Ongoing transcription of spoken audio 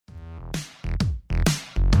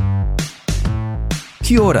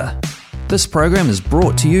Kia ora. This program is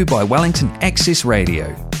brought to you by Wellington Access Radio.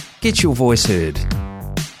 Get your voice heard.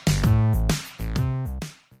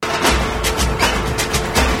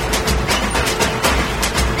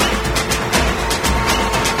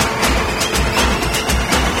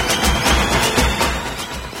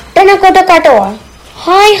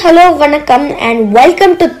 Hi, hello, vanakkam and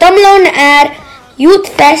welcome to Tamil on Air Youth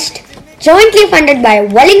Fest, jointly funded by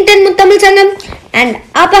Wellington Muttamil Sangam and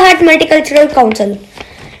Apahat Multicultural Council.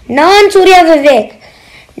 நான் சூர்யா விவேக்.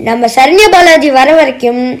 நம்ம சரண்யா பாலாஜி வர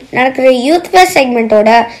வரைக்கும் நடக்கிற youth fest செக்மெண்டோட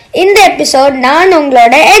இந்த episode நான்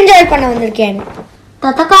உங்களோட enjoy பண்ண வந்திருக்கேன்.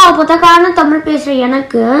 புத்தகான தமிழ் பேசுற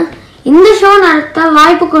எனக்கு இந்த ஷோ நடத்த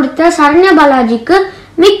வாய்ப்பு கொடுத்த சரண்யா பாலாஜிக்கு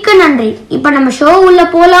மிக்க நன்றி. இப்ப நம்ம ஷோ உள்ள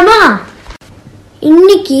போலாமா?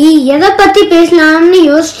 இன்னைக்கு எதை பத்தி பேசலாம்னு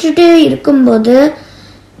யோசிச்சுட்டு இருக்கும்போது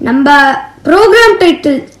நம்ம ப்ரோக்ராம்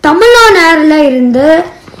டைட்டில் தமிழ் ஆன் ஏர்ல இருந்து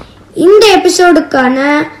இந்த எபிசோடுக்கான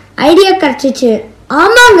ஐடியா கிடைச்சிச்சு.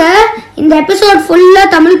 ஆமாங்க, இந்த எபிசோட் ஃபுல்லா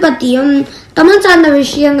தமிழ் பத்தியும் தமிழ் சார்ந்த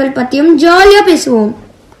விஷயங்கள் பத்தியும் ஜாலியா பேசுவோம்.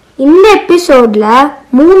 இந்த எபிசோட்ல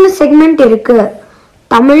 3 செக்மெண்ட் இருக்கு.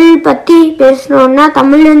 தமிழ் பத்தி பேசணும்னா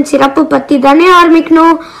தமிழின் சிறப்பு பத்தி தானே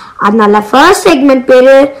ஆரம்பிக்கணும். அதனால ஃபர்ஸ்ட் செக்மெண்ட்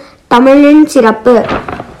பேரு தமிழின் சிறப்பு.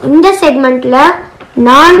 இந்த செக்மெண்ட்ல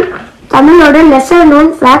நான் தமிழோட லெசர்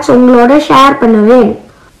நோன் ஃபேக்ட்ஸ் உங்களோட ஷேர் பண்ணுவேன்.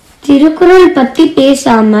 திருக்குறள் பத்தி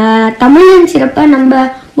பேசாம தமிழின் சிறப்பை நம்ம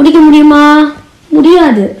முடிக்க முடியுமா?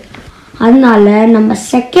 முடியாது. அதனால நம்ம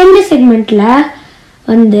செகண்ட் செக்மெண்ட்ல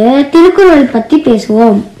திருக்குறள் பத்தி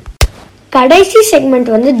பேசுவோம். கடைசி செக்மெண்ட்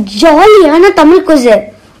ஜாலியான தமிழ் குவிஸ்.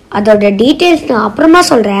 அதோட டீடைல்ஸ் நான் அப்புறமா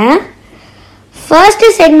சொல்றேன். ஃபர்ஸ்ட்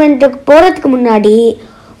செக்மெண்ட்டுக்கு போறதுக்கு முன்னாடி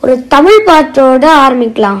ஒரு தமிழ் பாட்டோட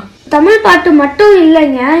ஆரம்பிக்கலாம். தமிழ் பாட்டு மட்டும்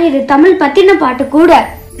இல்லைங்க, இது தமிழ் பத்தின பாட்டு கூட.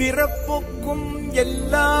 பிறப்புக்கும்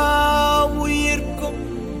எல்லா உயிர்க்கும்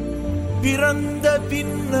பிறந்த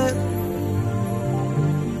பின்னர்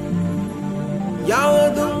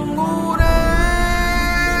யாவதும் ஊரே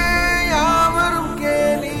யாவரும்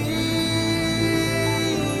கேலி.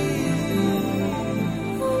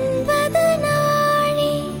 உண்பது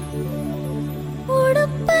நாழி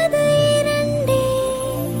உடுப்பது இரண்டே,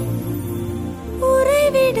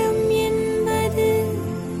 உறைவிடம் என்பது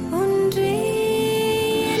ஒன்றே.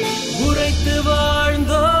 உழைத்து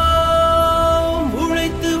வாழ்ந்தோம்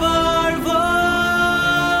உழைத்து வாழ்வோம்.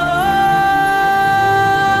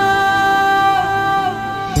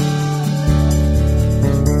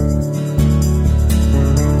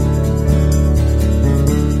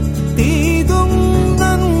 தீதும்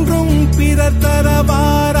நன்றும் பிறர்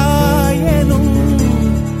தரவாராயனும்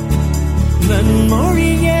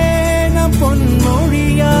நன்மொழியே நம்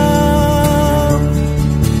பொன்மொழியா.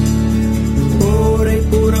 போரை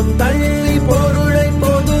புறம் தள்ளி பொருளை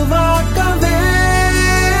பொதுவாக்கவே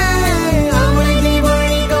அமைதி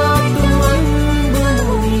வழிகாட்டும் அன்பு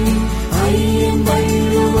மொழி ஐயம்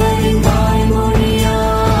வள்ளுவரின் தாய்மொழியா.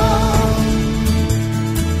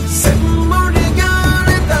 செம்மொழியான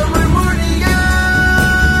தமிழ் மொழியா,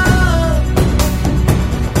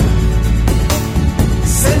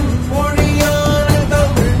 செம்மொழியான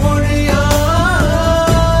தமிழ் மொழியா,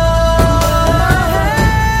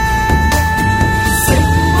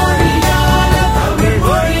 செம்மொழியான தமிழ்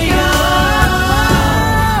மொழியா,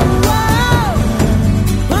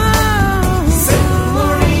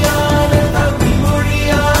 செம்மொழியான தமிழ்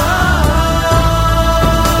மொழியா.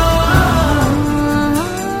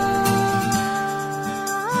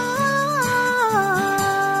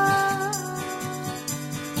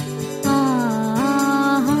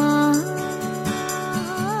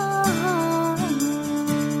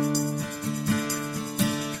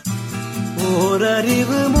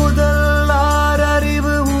 ஓரறிவு முதல்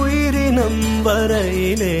ஆறறிவு உயிரினம்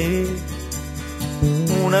வரையிலே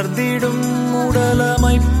உணர்ந்திடும்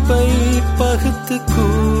உடலமைப்பை பகுத்து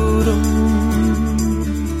கூறும்.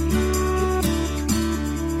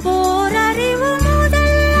 ஓரறிவு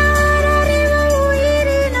முதல் ஆறறிவு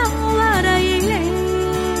உயிரினம் வரையிலே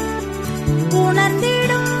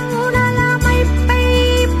உணர்ந்திடும் உடலமைப்பை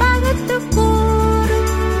பகுத்துக் கூறும்.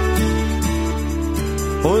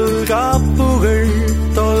 தொல்காப்புகள்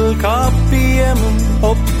தொல்காப்பியமும்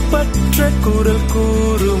ஒப்பற்ற குரல்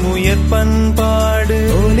கூறும் உயர் பண்பாடு.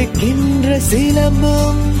 ஒலிக்கின்ற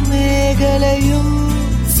சிலம்பும் மேகலையும்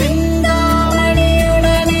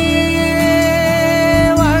சிந்தாமணியுடனே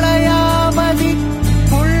வளையாமதி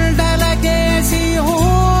புல்டலகேசியோ.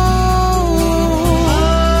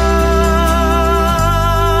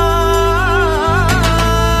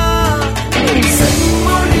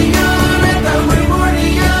 செம்மொழியான தமிழ்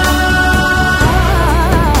மொழியா,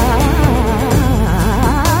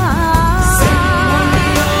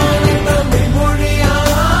 செம்மொழியான தமிழ் மொழியா.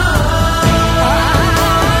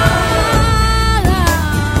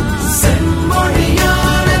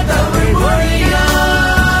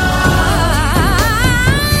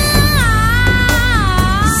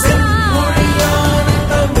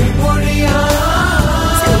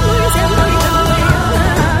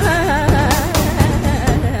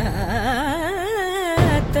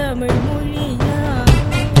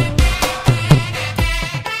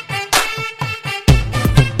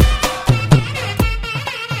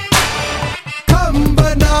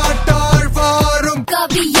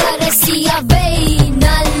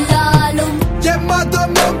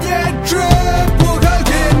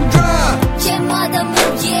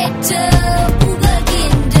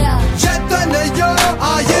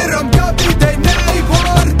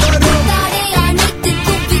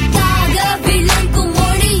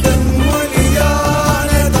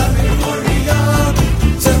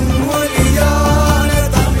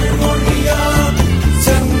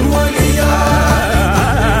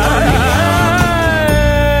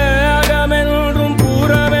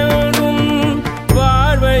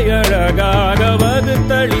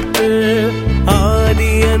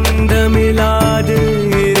 ஆதி அந்தமில்லாது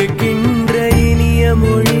இருக்கின்ற இனிய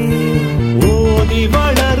மொழி, ஓதி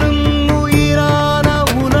வளரும் உயிரான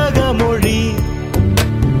உலக மொழி,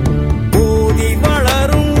 ஓதி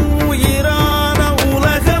வளரும் உயிரான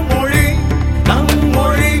உலக மொழி, நம்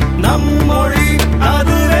மொழி நம் மொழி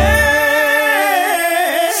அதுவே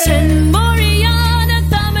செம்மொழியான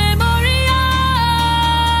தமிழ் மொழியாம்.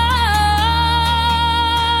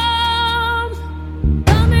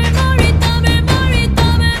 தமிழ் மொழி தமிழ் மொழி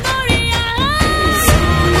தமிழ் மொழியாம்.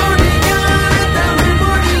 செம்மொழியான தமிழ்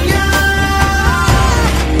மொழியா,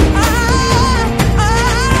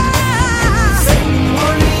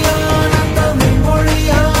 செம்மொழியான தமிழ்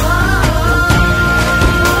மொழியா,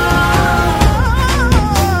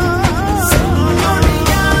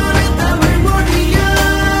 செம்மொழியான தமிழ் மொழியா,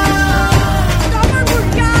 தமிழ்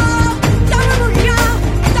மொழியாம். தமிழ் மொழியாம்.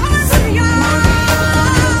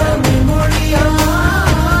 தமிழ் மொழியாம்.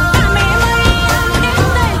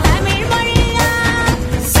 தமிழ் மொழியா,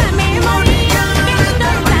 தமிழ் மொழியாம் எங்கள்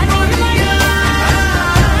தமிழ் மொழியாம். தமிழ் மொழியாம் எங்கள் தமிழ் மொழியாம்.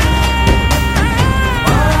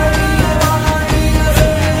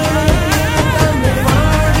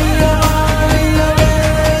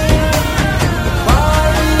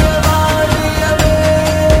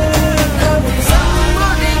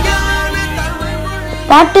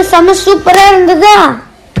 பாட்டு செம சூப்பரா இருந்ததா?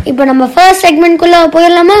 இப்போ நம்ம ஃபர்ஸ்ட் செக்மெண்ட்குள்ள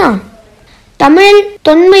போயிடலாமா? தமிழ்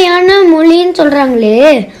தொன்மையான மொழின்னு சொல்றாங்களே,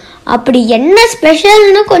 அப்படி என்ன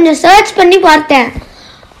ஸ்பெஷல்னு கொஞ்சம் சர்ச் பண்ணி பார்த்தேன்.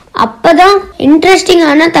 அப்பதான்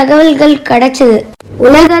இன்ட்ரெஸ்டிங்கான தகவல்கள் கிடைச்சது.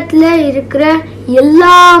 உலகத்துல இருக்கிற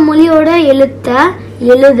எல்லா மொழியோட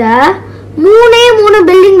எழுத மூணு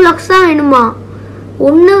பில்டிங் பிளாக்ஸ் தான் வேணுமா.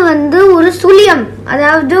 ஒன்று வந்து ஒரு சுழியம்,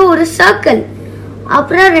 அதாவது ஒரு சர்க்கிள்.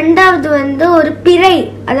 அப்புறம் ரெண்டாவது வந்து ஒரு பிறை,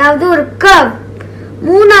 அதாவது ஒரு கர்வ்.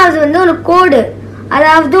 மூணாவது வந்து ஒரு கோடு,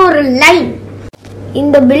 அதாவது ஒரு லைன்.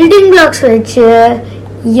 இந்த பில்டிங் பிளாக்ஸ் வச்சு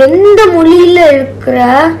எந்த மொழியில இருக்கிற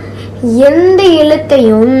எந்த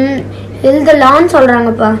எழுத்தையும் எழுதலாம்னு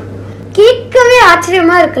சொல்றாங்கப்பா. கேட்கவே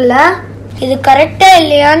ஆச்சரியமா இருக்குல்ல? இது கரெக்டா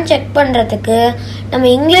இல்லையான்னு செக் பண்றதுக்கு நம்ம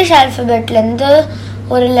இங்கிலீஷ் ஆல்பபெட்ல இருந்து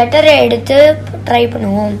ஒரு லெட்டரை எடுத்து ட்ரை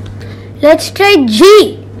பண்ணுவோம். Let's try G.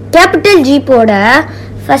 Capital G போட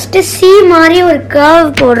ஃபர்ஸ்ட் சி மாதிரி ஒரு கர்வ்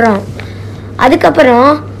போடுறோம். அதுக்கப்புறம்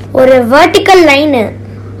ஒரு வெர்டிக்கல் லைனு,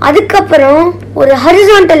 அதுக்கப்புறம் ஒரு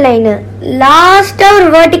ஹரிசாண்டல் லைனு, லாஸ்டா ஒரு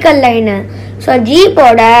வெர்டிக்கல் லைனு. ஸோ ஜி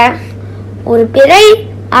போட ஒரு பிறை,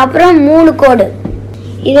 அப்புறம் 3 கோடு.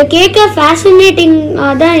 இதை கேட்க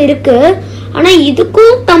ஃபேசினேட்டிங்காக தான் இருக்கு. ஆனால்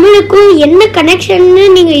இதுக்கும் தமிழுக்கும் என்ன கனெக்ஷன்னு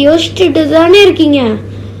நீங்கள் யோசிச்சுட்டு தானே இருக்கீங்க.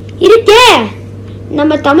 இருக்கே,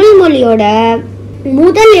 நம்ம தமிழ் மொழியோட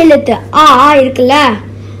முதல் எழுத்து ஆ இருக்குல்ல,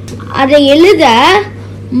 அதை எழுத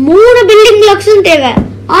 3 பில்டிங் பிளாக்ஸும் தேவை.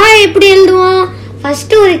 ஆ எப்படி எழுதுவோம்?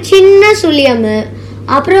 ஃபர்ஸ்ட் ஒரு சின்ன சுழியம்,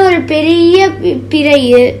 அப்புறம் ஒரு பெரிய பிறை,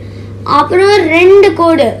 அப்புறம் 2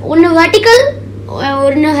 கோடு, ஒன்று வெர்டிக்கல்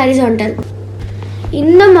ஒன்று ஹரிசாண்டல்.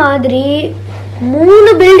 இந்த மாதிரி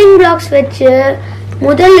 3 பில்டிங் பிளாக்ஸ் வச்சு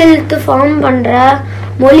முதல் எழுத்து ஃபார்ம் பண்ற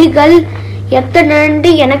மொழிகள்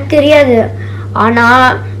எத்தனைன்னு எனக்கு தெரியாது. ஆனா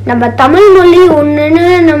நம்ம தமிழ் மொழி ஒண்ணுன்னு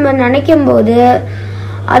நம்ம நினைக்கும் போது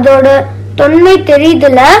அதோட தொன்மை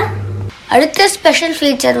தெரியுதுல. அடுத்த ஸ்பெஷல்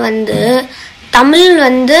ஃபீச்சர் வந்து தமிழ்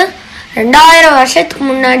வந்து 2000 வருஷத்துக்கு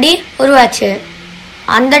முன்னாடி உருவாச்சு.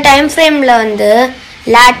 அந்த டைம் ஃப்ரேம்ல வந்து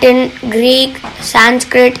லாட்டின், கிரீக்,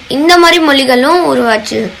 சான்ஸ்கிரிட் இந்த மாதிரி மொழிகளும்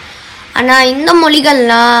உருவாச்சு. ஆனால் இந்த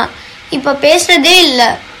மொழிகள்லாம் இப்போ பேசுறதே இல்லை,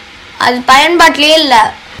 அது பயன்பாட்டிலே இல்லை.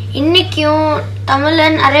 இன்னைக்கும் தமிழ்ல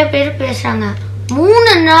நிறைய பேர் பேசுறாங்க.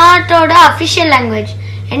 3 நாட்டோட அஃபிஷியல் லாங்குவேஜ்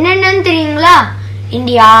என்னென்னு தெரியுங்களா?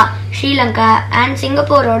 இந்தியா, ஸ்ரீலங்கா அண்ட்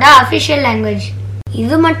சிங்கப்பூரோட அஃபிஷியல் லாங்குவேஜ்.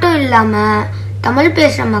 இது மட்டும் இல்லாம தமிழ்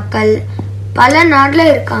பேசுற மக்கள் பல நாட்டுல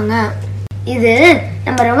இருக்காங்க. இது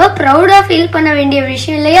நம்ம ரொம்ப ப்ரௌடா ஃபீல் பண்ண வேண்டிய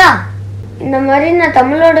விஷயம் இல்லையா? இந்த மாதிரி நான்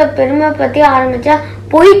தமிழோட பெருமை பத்தி ஆரம்பிச்சா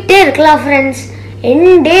போயிட்டே இருக்கலாம் ஃப்ரெண்ட்ஸ்,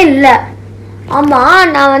 எண்டே இல்லை. ஆமா,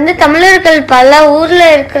 நான் வந்து தமிழர்கள் பல ஊர்ல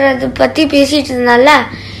இருக்கிறது பத்தி பேசிட்டு இருந்தால,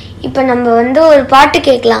 இப்ப நம்ம வந்து ஒரு பாட்டு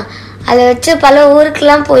கேட்கலாம். அதை வச்சு பல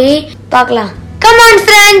ஊருக்கெல்லாம் போய் பார்க்கலாம். Come on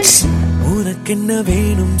friends. உனக்கு என்ன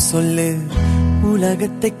வேணும் சொல்லு,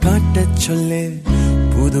 உலகத்தை காட்டச் சொல்லு,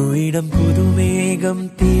 புது இடம் புது மேகம்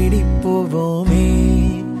தேடி போவோமே.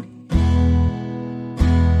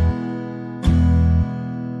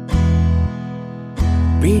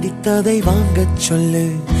 பிடித்ததை வாங்கச் சொல்லு,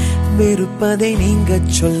 வெறுப்பதை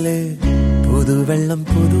நீங்கச் சொல்லு, புது வெள்ளம்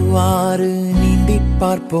புதுவாறு நீந்தி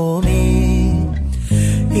பார்ப்போமே.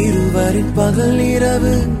 இருவரின் பகல்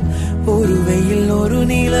இரவு, ஒரு வெயில் ஒரு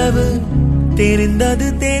நிலவு, தெரிந்தது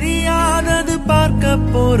தெரியாதது பார்க்க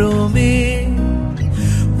போறோமே.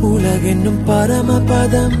 உலகென்னும்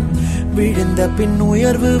பரமபதம் விழுந்த பின்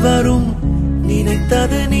உயர்வு வரும்,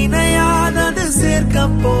 நினைத்தது நினையாதது சேர்க்க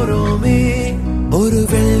போறோமே. ஒரு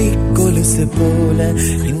வெள்ளி கொலுசு போல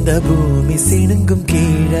இந்த பூமி சினுங்கும்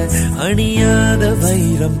கீழே, அணியாத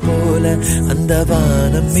வைரம் போல அந்த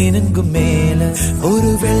வானம் மினுங்கும் மேல.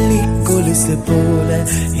 ஒரு வெள்ளி கொலுசு போல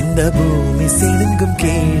இந்த பூமி சினுங்கும்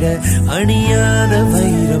கீழே, அணியாத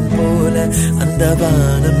வைரம் போல அந்த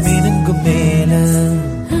வானம் மினுங்கும் மேல.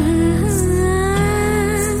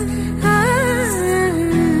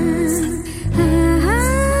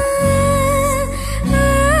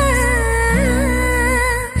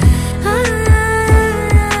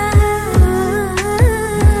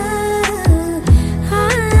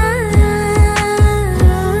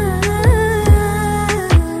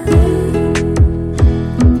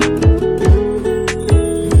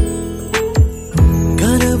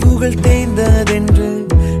 தேய்ந்ததென்று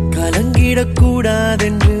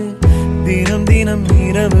கலங்கிடக்கூடாதென்று தினம் தினம்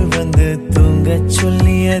இரவு வந்து தூங்க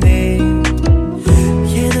சொல்லியதே.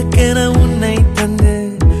 எனக்கென உன்னை தந்து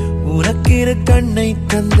உனக்கிற கண்ணை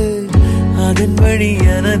தந்து அதன் வழி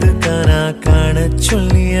எனது கனா காண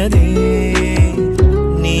சொல்லியதே.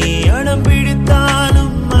 நீ அடம்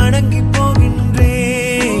பிடித்தாலும் அடங்கி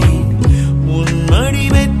போகின்றேன், உன் மடி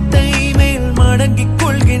மெத்தை மேல் மடங்கிக்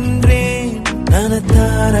கொள்கின்றேன்.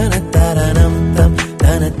 தனத்தாரண தரணம் தம்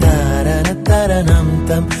தனத்தாரண தரணம்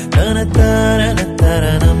தம் தனத்தாரண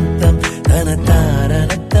தரணம் தம் தனத்தாரண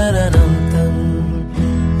தரணம் தம்.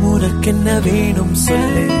 உனக்கென்ன வேணும்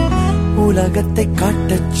சொல்லு, உலகத்தை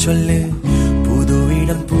காட்டச் சொல்லு. புது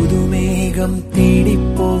இடம் புது மேகம் தேடி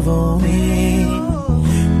போவோமே.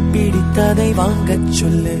 பிடித்ததை வாங்கச்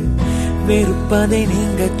சொல்லு, வெறுப்பதை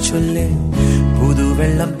நீங்கச் சொல்லு. புது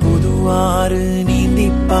வெள்ளம் புது ஆறு நீந்தி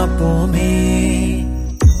பார்ப்போமே.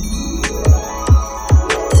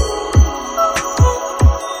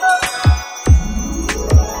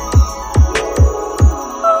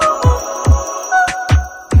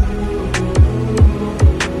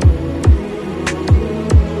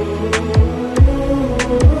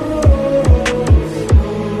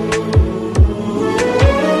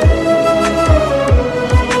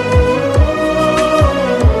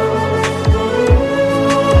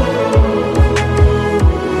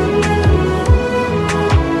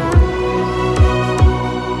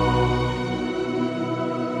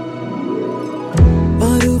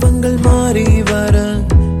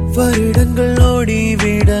 வருடங்கள்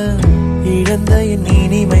ஓடிவிட இழந்த என்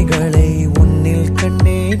இனிமைகளை உன்னில்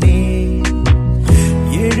கண்டேனே.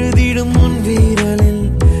 எழுதிடும் உன் வீரலில்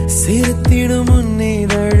சிரித்திடும் உன்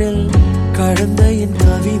இதழில் கடந்த என்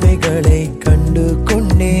கவிதைகளை கண்டு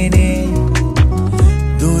கொண்டேனே.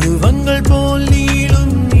 துருவங்கள் போல்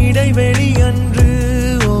நீளும் இடைவெளி அன்று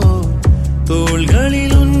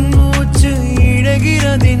தோள்களில் உன் மூச்சு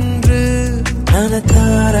இழகிறதென்று.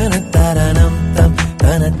 தனத்தாரண தரணம் தம்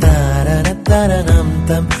தனத்தாரண தரணம்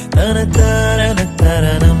தம் தனத்தாரண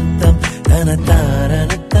தரணம் தம் தனத்தாரண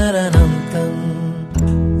தரணம் தம்.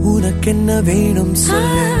 உனக்கென்ன வேணும்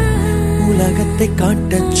சொல்லு, உலகத்தை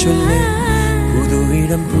காட்டச் சொல்லு. புது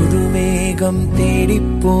இடம் புது மேகம் தேடி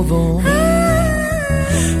போவோம்.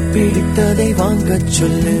 பிடித்ததை வாங்கச்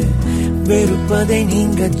சொல்லு, வெறுப்பதை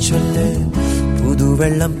நீங்கச் சொல்லு. புது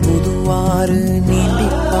வெள்ளம் புது ஆறு நீந்தி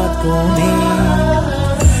பார்ப்போமே.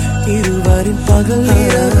 இருவரின் பகல்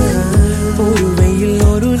இரவு, ஒரு வெயில்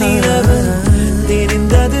ஒரு நிலவு,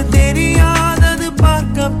 தெரிந்தது தெரியாதது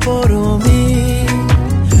பார்க்க போறோமே.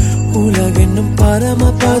 உலகென்னும்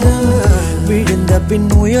பரமபதம், விழுந்த பின்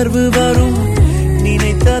உயர்வு வரும்,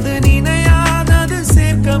 நினைத்தது நினையாதது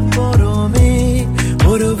சேர்க்க போறோமே.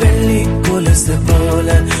 ஒரு வெள்ளி கொலுசு போல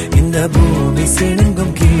இந்த பூமி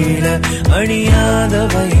சினுங்கும் கீழே, அணியாத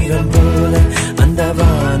வைரம் போல அந்த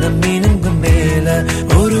வானம் மினுங்கும் மேல.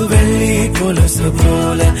 ஒரு வெள்ளி கொலுசு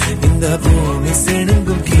போல இந்த பூமி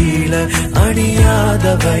சினுங்கும் கீழே, அணியாத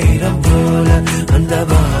வைரம் போல அந்த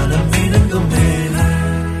வானம் மினுங்கும் மேல.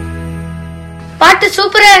 பாட்டு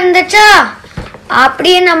சூப்பரா இருந்துச்சா?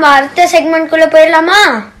 அப்படியே நம்ம அடுத்த செக்மெண்ட்குள்ள போயிடலாமா?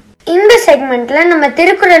 இந்த செக்மெண்ட்ல நம்ம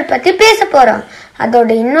திருக்குறள் பத்தி பேச போறோம். அதோட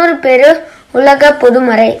இன்னொரு பேரு உலக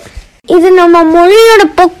பொதுமறை. இது நம்ம மொழியோட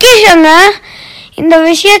பொக்கிஷங்க. இந்த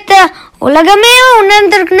விஷயத்த உலகமே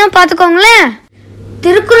உணர்ந்திருக்குன்னு பாத்துக்கோங்களேன்.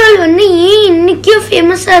 திருக்குறள் ஏன் இன்னைக்கும்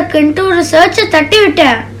ஃபேமஸா இருக்குன்ட்டு ஒரு சர்ச்சை தட்டி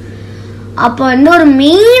விட்டேன். அப்போ ஒரு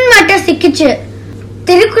மெயின் மேட்டர் சிக்கிச்சு.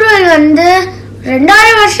 திருக்குறள்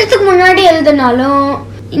 2000 வருஷத்துக்கு முன்னாடி எழுதினாலும்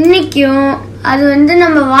இன்னைக்கும் அது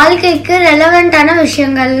நம்ம வாழ்க்கைக்கு ரெலவெண்டான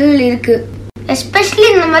விஷயங்கள் இருக்கு. எஸ்பெஷலி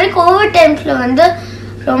இந்த மாதிரி கோவிட் டைம்ஸ்ல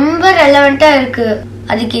ரொம்ப ரெலவெண்டா இருக்கு.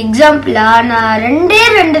 அதுக்கு எக்ஸாம்பிளா நான்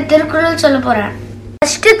 2 திருக்குறள் சொல்ல போறேன்.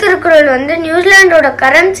 ஃபர்ஸ்ட் திருக்குறள் நியூசிலாண்டோட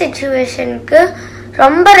கரண்ட் சிச்சுவேஷனுக்கு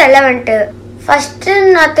ரொம்ப ரெலவெண்ட். ஃபர்ஸ்ட்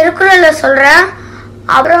நான் திருக்குறள்ல சொல்றேன்,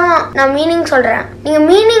 அப்புறம் நான் மீனிங் சொல்றேன். நீங்க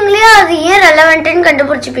மீனிங்லயே அது ஏன் ரெலவெண்ட்னு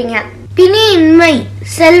கண்டுபிடிச்சுப்பீங்க. பிணி இன்மை,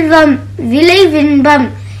 செல்வம், விளைவின்பம்,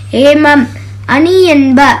 ஏமம், அணி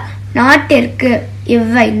என்ப நாட்டிற்கு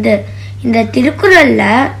இவ்வைந்து. இந்த திருக்குறள்ல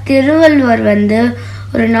திருவள்ளுவர்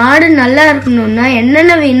ஒரு நாடு நல்லா இருக்கணும்னா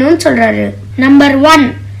என்னென்ன வேணும்னு சொல்றாரு. நம்பர் 1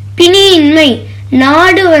 பிணியின்மை,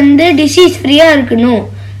 நாடு டிசீஸ் ஃப்ரீயா இருக்கணும்.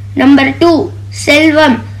 நம்பர் 2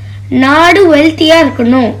 செல்வம், நாடு வெல்த்தியா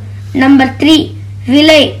இருக்கணும். நம்பர் 3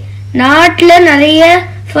 விலை, நாட்டுல நிறைய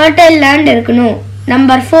ஃபர்டைல் லேண்ட் இருக்கணும்.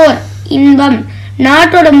 நம்பர் 4 இன்பம்,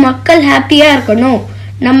 நாட்டோட மக்கள் ஹாப்பியா இருக்கணும்.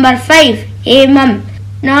 நம்பர் 5 ஏமம்,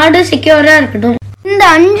 நாடு செக்யூரா இருக்கணும். இந்த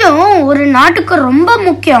 5ம் ஒரு நாட்டுக்கு ரொம்ப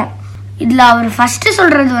முக்கியம். இதுல அவர் ஃபர்ஸ்ட்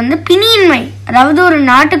சொல்றது பிணியின்மை, அதாவது ஒரு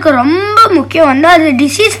நாட்டுக்கு ரொம்ப முக்கியம் அது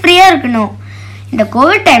டிசீஸ் ஃப்ரீயா இருக்கணும். இந்த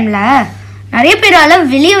கோவிட் டைம்ல நிறைய பேரால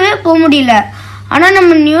வெளியவே போக முடியல. ஆனா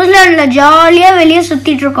நம்ம நியூசிலாந்துல ஜாலியா வெளியே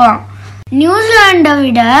சுத்திட்டு இருக்கோம். நியூசிலாண்டை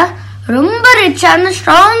விட ரொம்ப ரிச்சான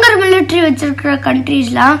ஸ்ட்ராங்கர் மிலிட்டரி வச்சிருக்கிற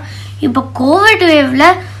கண்ட்ரீஸ்லாம் இப்ப கோவிட் வேவ்ல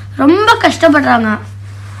ரொம்ப கஷ்டப்படுறாங்க.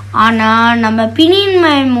 ஆனா நம்ம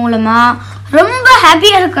பிணியின்மை மூலமா ரொம்ப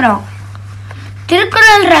ஹாப்பியா இருக்கிறோம்.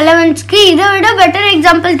 திருக்குறள் ரெலவென்ஸ்க்கு இதை விட பெட்டர்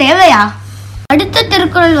எக்ஸாம்பிள் தேவையா? அடுத்த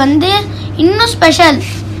திருக்குறள் இன்னும் ஸ்பெஷல்.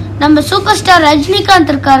 நம்ம சூப்பர் ஸ்டார்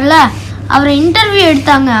ரஜினிகாந்த் இருக்கார்ல, அவரை இன்டர்வியூ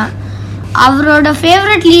எடுத்தாங்க. அவரோட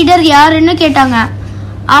ஃபேவரட் லீடர் யாருன்னு கேட்டாங்க.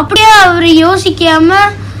 அப்படியே அவர் யோசிக்காம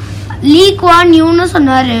லீ குவான் யூன்னு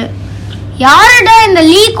சொன்னாரு. யாருடா இந்த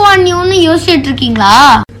லீ குவான் யூன்னு யோசிச்சுட்டு இருக்கீங்களா?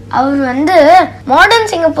 அவர் மாடர்ன்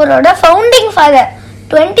சிங்கப்பூரோட ஃபவுண்டிங் ஃபாதர்.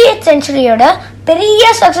 20th செஞ்சுரியோட பெரிய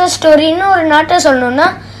சக்சஸ் ஸ்டோரின்னு ஒரு நாட்டை சொல்லணும்னா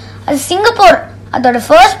அது சிங்கப்பூர். அதோட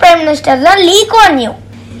ஃபர்ஸ்ட் பிரைம் மினிஸ்டர் தான் லீ குவான் யூ.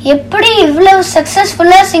 எப்படி இவ்வளவு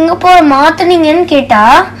சக்சஸ்ஃபுல்லா சிங்கப்பூர் மாத்துனீங்கன்னு கேட்டா,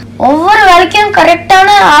 ஒவ்வொரு வேலைக்கும் கரெக்டான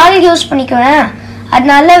ஆள் யூஸ் பண்ணிக்குவேன்,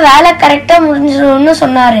 அதனால வேலை கரெக்டா முடிஞ்சிடும்னு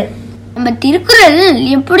சொன்னாரு. நம்ம திருக்குறள்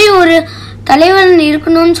எப்படி ஒரு தலைவன்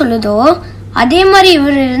இருக்கணும்னு சொல்லுதோ அதே மாதிரி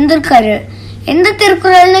இவர் இருந்திருக்காரு. எந்த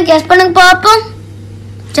திருக்குறள்னு கெஸ் பண்ணுங்க பாப்போம்.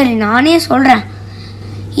 சரி, நானே சொல்றேன்.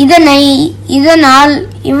 இதனால்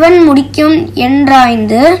இவன் முடிக்கும்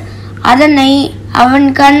என்றாய்ந்து அதனை அவன்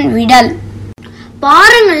கண் விடல்.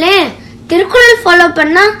 பாருங்களே, திருக்குறள் ஃபாலோ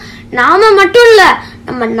பண்ணா நாம மட்டும் இல்ல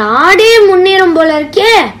நம்ம நாடே முன்னேறும் போல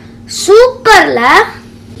இருக்கே. சூப்பர்ல.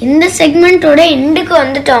 இந்த செக்மெண்டோட எண்டுக்கு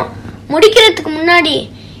வந்துட்டோம். முடிக்கிறதுக்கு முன்னாடி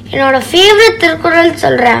என்னோட ஃபேவரட் திருக்குறள்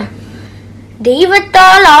சொல்றேன்.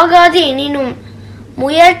 தெய்வத்தால் ஆகாது எனினும்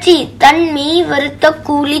முயற்சி தன்மை வருத்த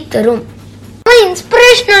கூலி தரும்.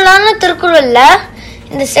 இன்ஸ்பிரேஷனலான திருக்குறள்ல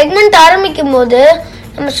இந்த செக்மெண்ட் ஆரம்பிக்கும் போது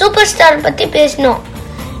நம்ம சூப்பர் ஸ்டார் பத்தி பேசணும்.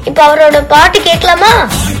 இப்ப அவரோட பாட்டு கேட்கலாமா?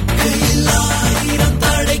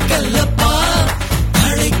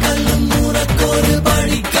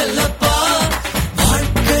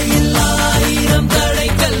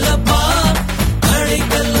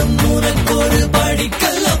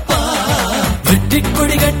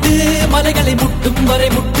 கொடிகட்டு மலைகளை முட்டும் வரை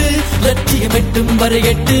முட்டு, லட்சியம் எட்டும் வரை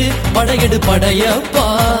எட்டு, படையெடு படையப்பா.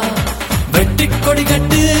 வெட்டி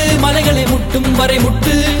கொடிகட்டு மலைகளை முட்டும் வரை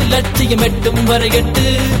முட்டு, லட்சியம் எட்டும் வரை எட்டு,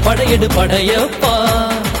 படையெடு படையப்பா.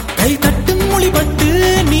 கை தட்டும் மொழிபட்டு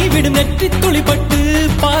நீ விடும் நெற்றி துளிப்பட்டு,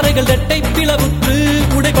 பாறைகள் ரெட்டை பிளவுற்று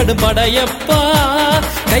உடைபடும் படையப்பா.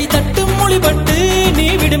 கை தட்டும் மொழிபட்டு நீ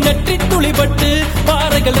விடும் நெற்றி துளிப்பட்டு,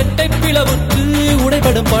 பாறைகள் ரெட்டை பிளவுற்று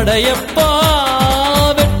உடைபடும் படையப்பா.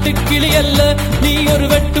 வெட்டு கிளி அல்ல நீ ஒரு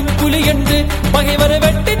வெட்டும் புலி என்று, பகைவரை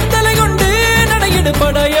வெட்டி தலை கொண்டு நடையிடு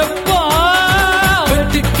படையப்பா.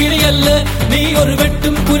 வெட்டு கிளி அல்ல நீ ஒரு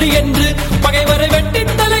வெட்டும் புலி என்று, பகைவரை வெட்டி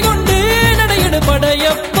தலை கொண்டு நடையிடு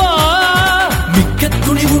படையப்பா. மிக்க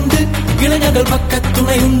துணி உண்டு இளைஞர்கள் பக்க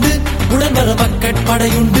துணை உண்டு, உடனர பக்கட்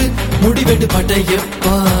படையுண்டு முடிவெடு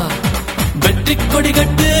படையப்பா. வெற்றி கொடி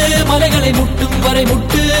கட்டு மலைகளை முட்டும் வரை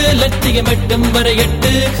முட்டு, லட்சியம் எட்டும் வரை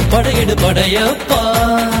எட்டு, படையெடு படையப்பா.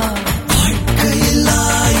 வாழ்க்கையில்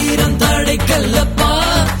 1000 தடை கல்லப்பா,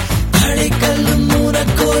 தடை கல்லும்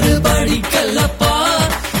உனக்கொரு படி கல்லப்பா.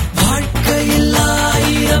 வாழ்க்கையில்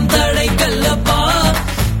 1000 தடை கல்லப்பா,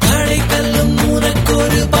 தடை கல்லும்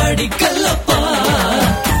உனக்கொரு படி கல்லப்பா.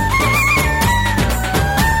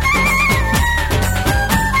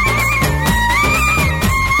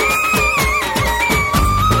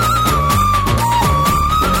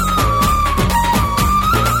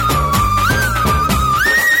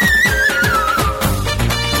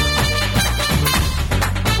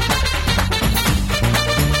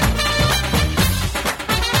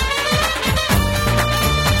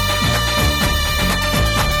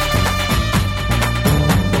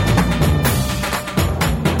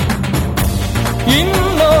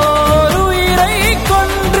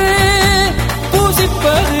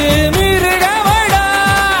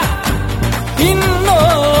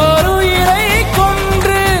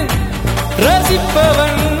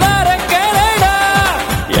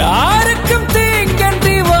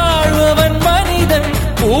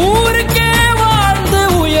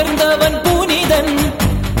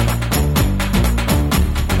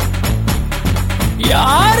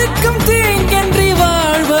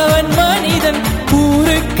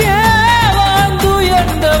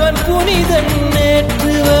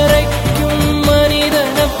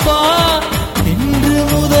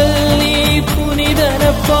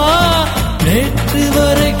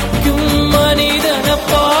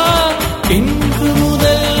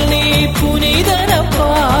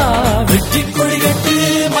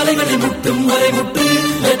 மலைகளை முட்டும் வரை முட்டு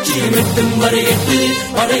லட்சியம் எட்டும் வரை எட்டு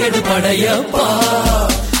படையெடு படையப்பா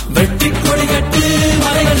வெற்றி கொடி கட்டு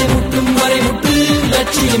மலைகளை முட்டும் வரை முட்டு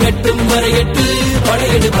லட்சியம் எட்டும் வரை எட்டு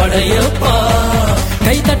படையெடு படையப்பா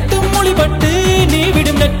கை தட்டும் மொழிபட்டு நீ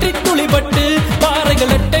விடும் நெற்றி துளிபட்டு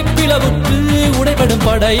பாறைகள் எட்டை பிளவுற்று உடைபடும்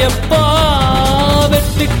படையப்பா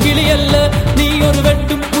வெட்டு கிளி அல்ல நீ ஒரு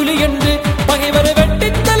வெட்டும் புலி என்று பகைவரை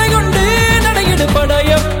வெட்டி தலை கொண்டு நடையிடு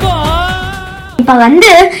படையப்பா. இப்ப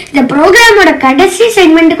இந்த ப்ரோக்ராமோட கடைசி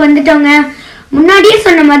செக்மெண்ட்டுக்கு வந்துட்டோங்க. முன்னாடியே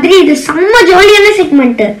சொன்ன மாதிரி இது செம்ம ஜாலியான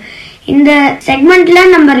செக்மெண்ட். இந்த செக்மெண்ட்ல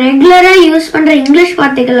நம்ம ரெகுலரா யூஸ் பண்ற இங்கிலீஷ்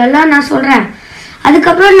வார்த்தைகள் எல்லாம் நான் சொல்றேன்.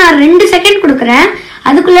 அதுக்கப்புறம் நான் 2 செகண்ட் கொடுக்குறேன்.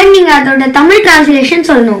 அதுக்குள்ள நீங்க அதோட தமிழ் டிரான்ஸ்லேஷன்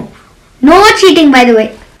சொல்லணும். No cheating by the way.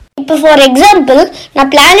 இப்போ ஃபார் எக்ஸாம்பிள்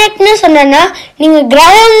நான் பிளானட்னு சொன்னேன்னா நீங்க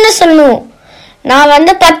கிரகம்னு சொல்லணும்.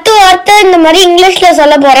 நான் 10 வார்த்தை இந்த மாதிரி இங்கிலீஷ்ல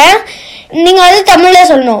சொல்ல போறேன். நீங்க தமிழ்ல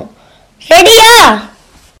சொல்லணும். ரெடியா?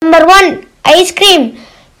 Number 1 ice cream.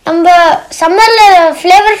 நம்ம சம்மர்ல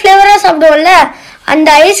ஃபிளேவரா சாப்பிடுவோம்ல, அந்த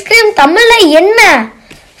ஐஸ்கிரீம் தமிழ்ல என்ன?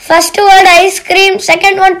 First word ice cream,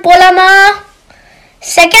 second word போலாமா?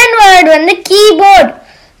 Second word keyboard.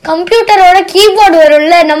 கம்ப்யூட்டரோட கீபோர்டு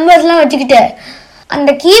வரும்ல, நம்பர்ஸ்லாம் வச்சுக்கிட்டு,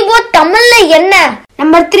 அந்த கீபோர்ட் தமிழ்ல என்ன?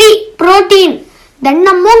 Number 3 protein.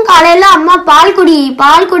 தினமும் காலையில அம்மா பால்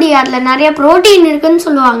குடி அதுல நிறைய புரோட்டீன் இருக்குன்னு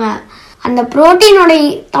சொல்லுவாங்க. அந்த புரோட்டீனோட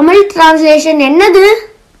தமிழ் டிரான்ஸ்லேஷன் என்னது?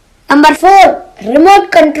 Number 4 remote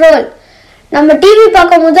control. நம்ம டிவி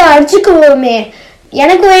பார்க்கும் போது அடிச்சுக்குவோமே,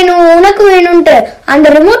 எனக்கு வேணும் உனக்கு வேணும்ட்டு, அந்த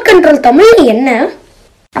ரிமோட் கண்ட்ரோல் தமிழ்ல என்ன?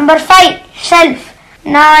 Number 5 shelf.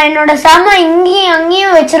 நான் என்னோட சாமான் இங்கேயும்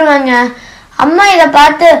அங்கேயும் வச்சிருவாங்க. அம்மா இதை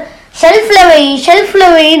பார்த்து ஷெல்ஃப்ல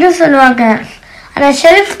வைன்னு சொல்லுவாங்க. அந்த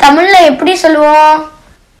ஷெல்ஃப் தமிழ்ல எப்படி சொல்லுவோம்?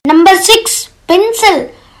 Number 6 pencil.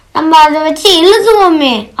 நம்ம அதை வச்சு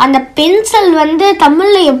எழுதுவோமே, அந்த பென்சில்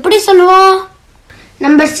தமிழ்ல எப்படி சொல்லுவோம்?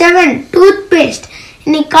 Number 7 toothpaste.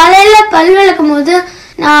 இன்னைக்கு காலையில பல் விளக்கும் போது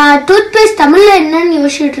நான் டூத் பேஸ்ட் தமிழ்ல என்னன்னு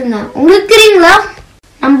யோசிச்சுட்டு இருந்தேன். உங்களுக்கு தெரியுங்களா?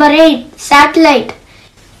 Number 8 satellite.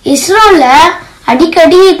 இஸ்ரோல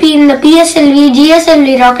அடிக்கடி இந்த PSLV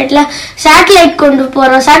GSLV ராக்கெட்ல சேட்டலைட் கொண்டு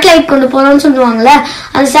போறோம்னு சொல்லுவாங்கல்ல,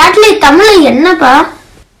 அந்த சேட்டலைட் தமிழ்ல என்னப்பா?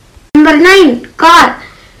 Number 9 car.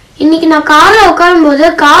 இன்னைக்கு நான் கார்ல உட்காரும் போது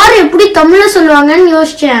கார் எப்படி தமிழ்ல சொல்லுவாங்கன்னு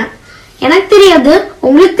யோசிச்சேன். எனக்கு தெரியாது,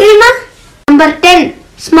 உங்களுக்கு தெரியுமா? Number 10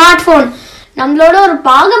 smartphone. நம்மளோட ஒரு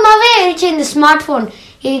பாகமாவே ஆயிடுச்சு இந்த ஸ்மார்ட் போன்.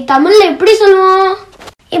 இது தமிழ்ல எப்படி சொல்லுவோம்?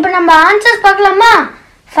 இப்ப நம்ம ஆன்சர்ஸ் பார்க்கலாமா?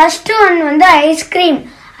 ஃபர்ஸ்ட் ஒன் ஐஸ்கிரீம்,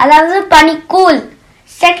 அதாவது பனிக்கூல்.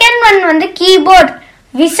 செகண்ட் ஒன் கீபோர்ட்,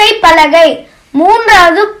 விசை பலகை.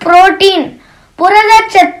 மூன்றாவது புரோட்டீன்,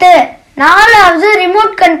 புரதச்சத்து. நாலாவது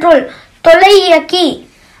ரிமோட் கண்ட்ரோல், தொலைஇயக்கி.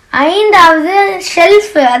 ஐந்தாவது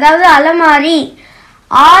ஷெல்ஃப், அதாவது அலமாரி.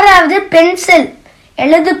 ஆறாவது பென்சில்,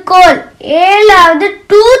 எழுதுகோல். ஏழாவது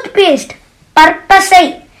டூத் பேஸ்ட், பற்பசை.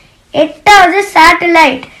 எட்டாவது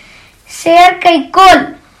சேட்டலைட், செயற்கைக்கோள்.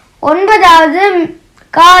 ஒன்பதாவது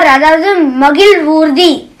கார், அதாவது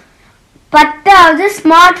மகிழ்வூர்தி. 10வது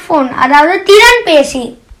ஸ்மார்ட் போன், அதாவது திறன் பேசி.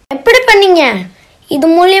 எப்படி பண்ணீங்க? இது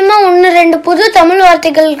மூலியமா 1-2 புது தமிழ்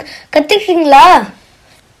வார்த்தைகள் கத்துக்கிட்டீங்களா?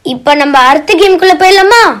 இப்ப நம்ம அடுத்த கேம்குள்ள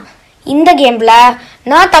போயிடலாமா? இந்த கேம்ல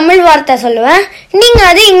நான் தமிழ் வார்த்தை சொல்லுவேன், நீங்க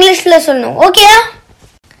அது இங்கிலீஷ்ல சொல்லணும். ஓகேயா?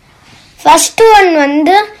 ஃபர்ஸ்ட் ஒன்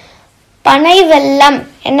பனை வெல்லம்.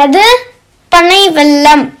 என்னது? பனை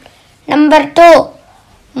வெல்லம். நம்பர் 2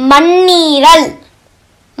 மண்ணீரல்.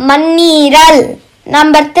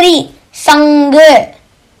 நம்பர் 3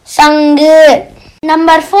 சங்கு.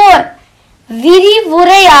 நம்பர் 4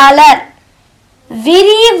 விரிவுரையாளர்.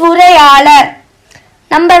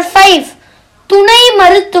 நம்பர் 5 துணை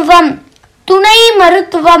மருத்துவம்.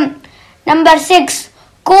 நம்பர் 6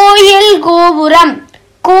 கோயில் கோபுரம்.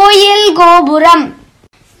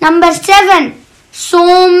 நம்பர் 7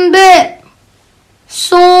 சோம்பு.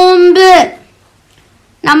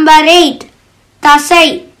 நம்பர் 8 தசை.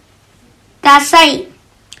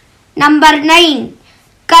 நம்பர் 9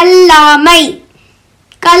 கல்லாமை.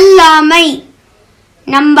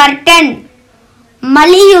 நம்பர் 10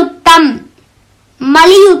 மலியுத்தம்.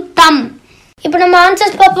 இப்போ நம்ம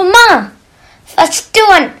ஆன்சர்ஸ் பார்ப்போமா? ஃபர்ஸ்ட்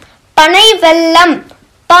ஒன் பனை வெல்லம்,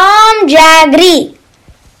 பாம் ஜாகரி.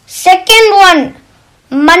 செகண்ட் ஒன்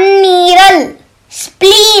மண்ணீரல்,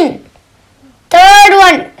 ஸ்பிளீன். தேர்ட்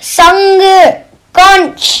ஒன் சங்கு,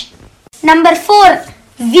 கான்ச். நம்பர் 4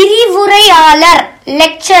 விரிவுரையாளர்,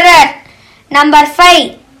 லெக்சரர். நம்பர் 5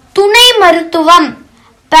 துணை மருத்துவம்,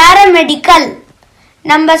 பாராமெடிக்கல்.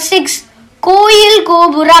 நம்பர் 6 கோயில்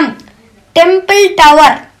கோபுரம், டெம்பிள்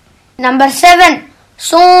டவர். நம்பர் 7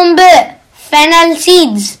 சோம்பு, ஃபெனல்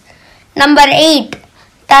சீட்ஸ். நம்பர் 8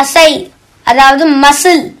 தசை, அதாவது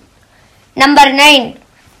மசில். நம்பர் 9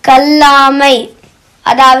 கல்லாமை,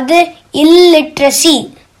 அதாவது இல்லிட்ரசி.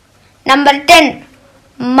 நம்பர் 10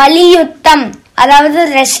 மல்யுத்தம், அதாவது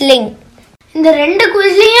ரெஸ்லிங். இந்த 2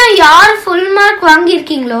 குவிஸ்லயும் யார் ஃபுல் மார்க்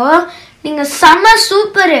வாங்கியிருக்கீங்களோ நீங்க செம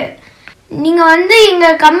சூப்பரு. நீங்க எங்க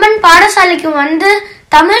கம்பன் பாடசாலைக்கு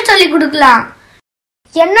தமிழ் சொல்லி கொடுக்கலாம்.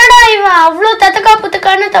 என்னடா இவன் அவ்வளோ தத்துக்கா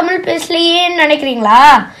புத்துக்கான தமிழ் பேசலையேன்னு நினைக்கிறீங்களா?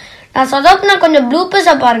 நான் சொதப்புனா கொஞ்சம்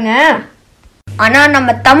ப்ளூப்பர்ஸை பாருங்க. ஆனா நம்ம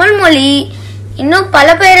தமிழ் மொழி இன்னும் பல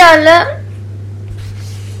பேரால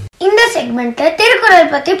இந்த செக்மெண்ட்ல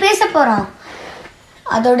திருக்குறள் பத்தி பேச போறோம்.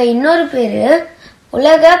 அதோட இன்னொரு பேரு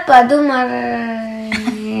உலக பதுமறை.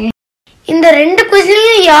 இந்த 2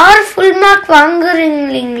 குவிஸ்லயும் யார் ஃபுல் மார்க்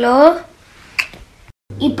வாங்குறீங்களோ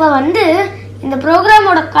இப்ப இந்த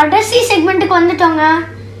ப்ரோக்ராமோட கடைசி செக்மெண்ட்டுக்கு வந்துட்டோங்க.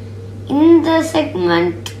 இந்த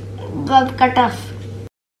segment cut off.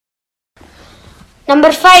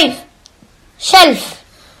 Number 5 shelf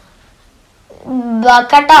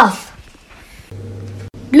cut off.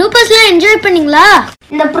 ப்ளூப்பர்ஸ்லாம் என்ஜாய் பண்ணீங்களா?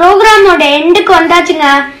 இந்த ப்ரோக்ராமோட எண்டுக்கு வந்தாச்சுங்க.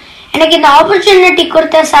 எனக்கு இந்த ஆப்பர்ச்சுனிட்டி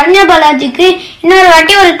கொடுத்த சரண்யா பாலாஜிக்கு இன்னொரு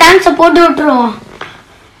வாட்டி ஒரு தேங்க்ஸை போட்டு விட்டுருவோம்.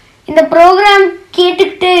 இந்த ப்ரோக்ராம்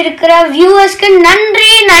கேட்டுக்கிட்டு இருக்கிற வியூவர்ஸ்க்கு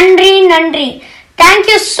நன்றி நன்றி நன்றி.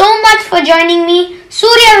 Thank you so much for joining me,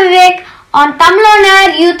 Surya Vivek, on Tamil on Air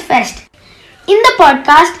Youth Fest. இந்த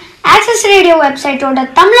பாட்காஸ்ட் ஆக்சஸ் ரேடியோ வெப்சைட்டோட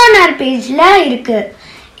தமிழ் on Air பேஜ்ல இருக்கு.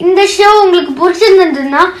 இந்த ஷோ உங்களுக்கு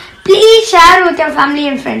பிடிச்சிருந்ததுன்னா please share with your family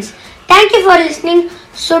and friends. Thank you for listening.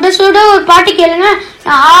 சுட சுட ஒரு பாட்டு கேளுங்க,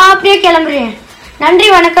 நான் அப்படியே கிளம்புறேன். நன்றி,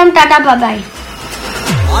 வணக்கம், டாடா, பாய்.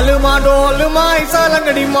 आलूमा डोलमा ऐसा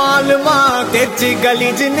लंगड़ी मालमा तेजी गली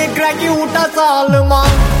जिन्हें क्रैकी उठा सालमा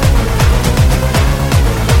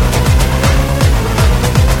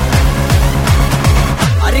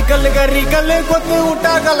अरिकल गरिकल कोत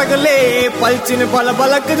उठा गलगले पलचिन बल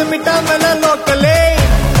बलक मिटा मल लोकले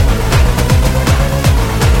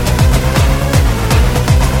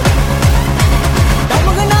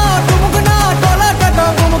डमगना डुमगना टोला टटा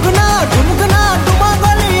घुमगना डुमगना डुमा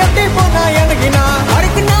गली अटी पोना यनगिना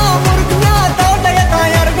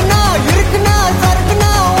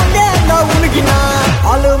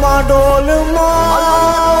आलूमा डोलमा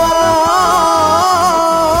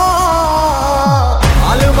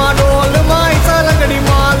आलूमा डोलमा ऐसा लंगड़ी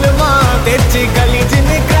मालमा तेजी गली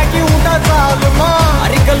जिन्हें क्रैकी उठा सालमा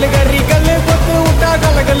अरिकल गरिकल कोत उठा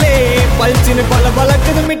गलगले पलचिन पल बलक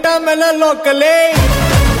मिटा मेला लोकले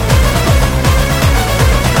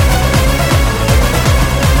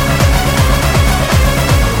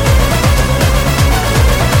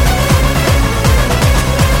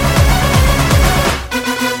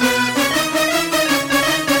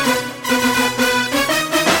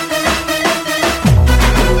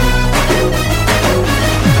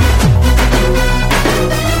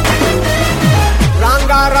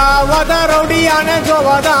ರೌಡಿಯಾನೆ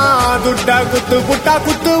ಜೋವಾದ ದುಡ್ಡ ಕುತ್ತು ಪುಟ್ಟ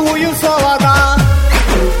ಕುತ್ತು ಉಯಿಸೋವಾದ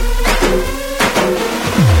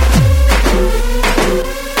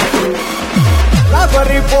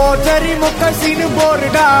ಬರಿ ಪೋಚರಿ ಮುಖ ಸೀನು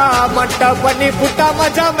ಬೋರ್ಡಾ ಮಟ್ಟ ಬನ್ನಿ ಪುಟ್ಟ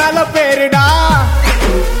ಮಜಾ ಮೇಲ ಪೇರಿಡಾ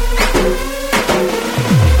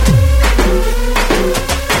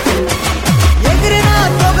ಎಗ್ರಿನಾ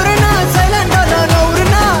ತೊಗರಿನಾ ಸೈಲೆಂಟ್ ಅದ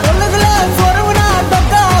ನೌರಿನಾ ಒಳಗಲ ಸ್ವರವನಾ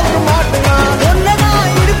ತೊಕ್ಕ ಅವ್ರ ಮಾಟನಾ ಒಲ್ಲನಾ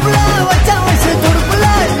ಇಡುಪುಲ ವಚ್ಚ ವಯಸ್ಸು ತುಡುಪುಲ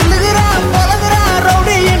ಇಳುಗಿರಾ ಪೊಲಗಿರಾ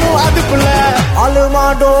ರೌಡಿ ಏನು ಅದುಪುಲ ಅಲುಮಾ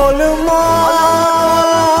ಡೋಲುಮಾ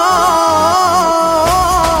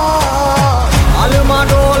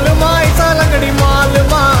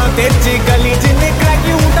तेजी गली जिन्हें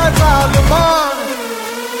क्रैकी उठा सालमा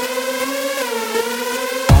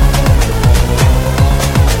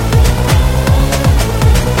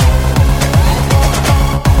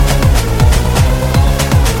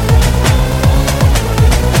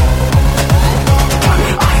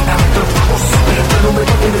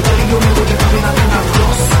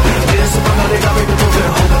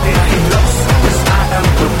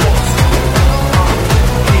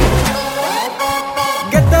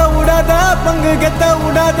கெத்த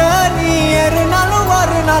விடாத நீ ஏறுனாலும்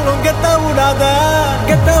வாருனாலும் கெத்த விடாத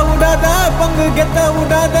பங்கு கெத்த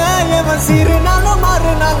விடாத எவன் சீருனாலும்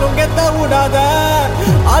மாறுனாலும் கெத்த விடாத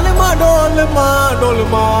அலுமா டோலுமா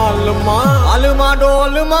டோலுமா அலுமா அலுமா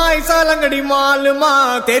டோலுமா ஐசா லங்கடி மாலுமா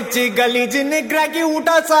तेजी गली जिन्हें क्रैकी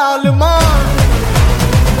उठा सालमा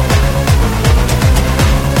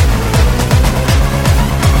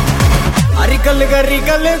अरिकल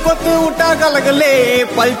गरिकल कोत उठा गलगले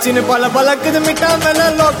पलचिन पल बलक मिटा मेला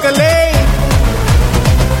लोकले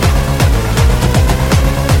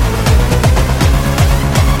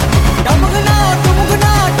डमगना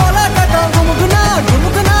डुमगना टोला टटा घुमगना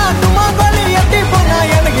डुमगना डुमा गली अटी पोना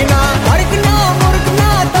यनगिना अरिकना मुरुकना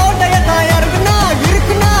तोटयता यरगना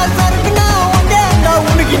इरुकना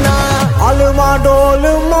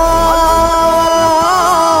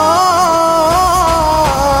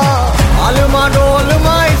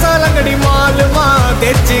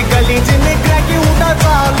ची गली जिने क्रैकी उठा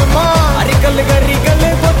चालमा अरिकल गरिकल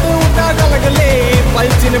गोतु उठा गलगले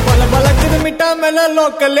पलचिन पल बलचिन मिटा मेला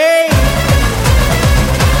लोकले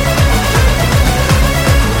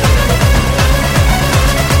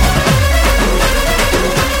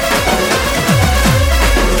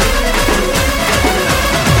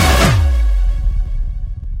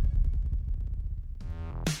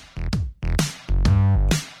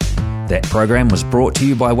That program was brought to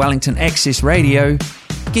you by Wellington Access Radio.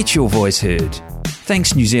 Get your voice heard.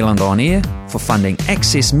 Thanks New Zealand On Air for funding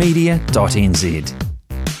accessmedia.nz.